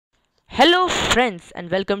Hello friends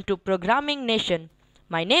and welcome to Programming Nation.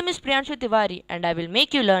 My name is Priyanshu Tiwari and I will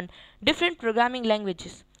make you learn different programming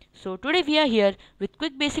languages. So today we are here with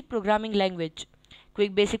Qbasic programming language.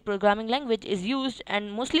 Qbasic programming language is used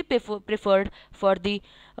and mostly preferred for the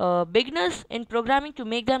beginners in programming to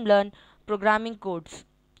make them learn programming codes.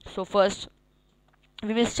 So first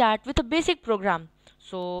we will start with a basic program.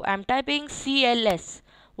 So I'm typing CLS.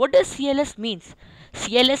 What does CLS means?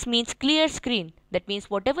 CLS means clear screen. That means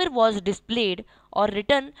whatever was displayed or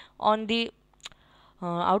written on the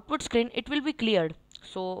output screen, it will be cleared.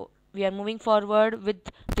 So we are moving forward with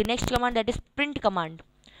the next command, that is print command.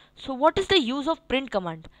 So what is the use of print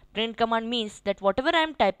command? Print command means that whatever I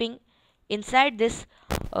am typing inside this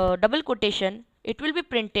double quotation, it will be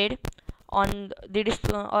printed on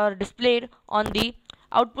the or displayed on the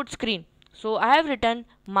output screen. So I have written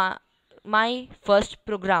my first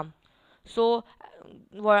program. So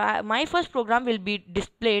my first program will be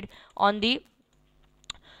displayed on the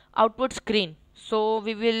output screen. So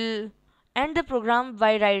we will end the program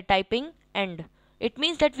by typing end. It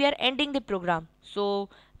means that we are ending the program. So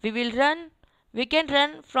we can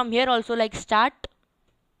run from here also, like start.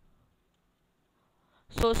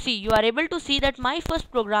 So see, you are able to see that my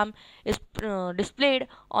first program is displayed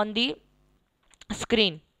on the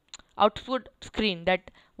screen, output screen,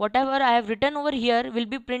 that whatever I have written over here will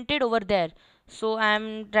be printed over there. So I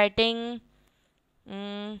am writing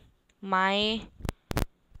my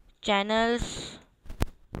channel's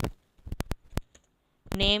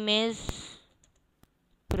name is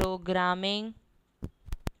Programming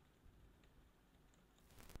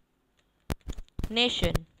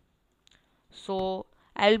Nation. So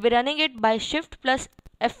I will be running it by shift plus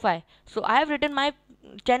F5. So I have written my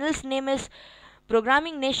channel's name is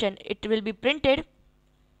Programming Nation. It will be printed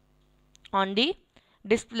on the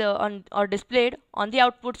display or displayed on the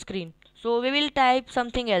output screen. So we will type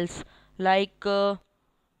something else like 10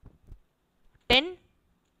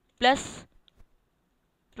 plus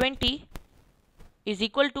 20 is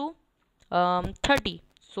equal to 30.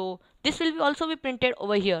 So this will be also be printed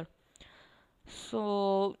over here.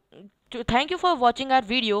 So thank you for watching our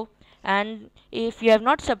video, and if you have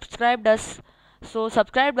not subscribed us, so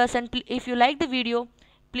subscribe us, and if you like the video,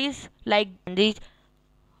 please like the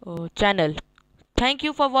channel. Thank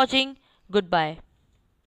you for watching. Goodbye.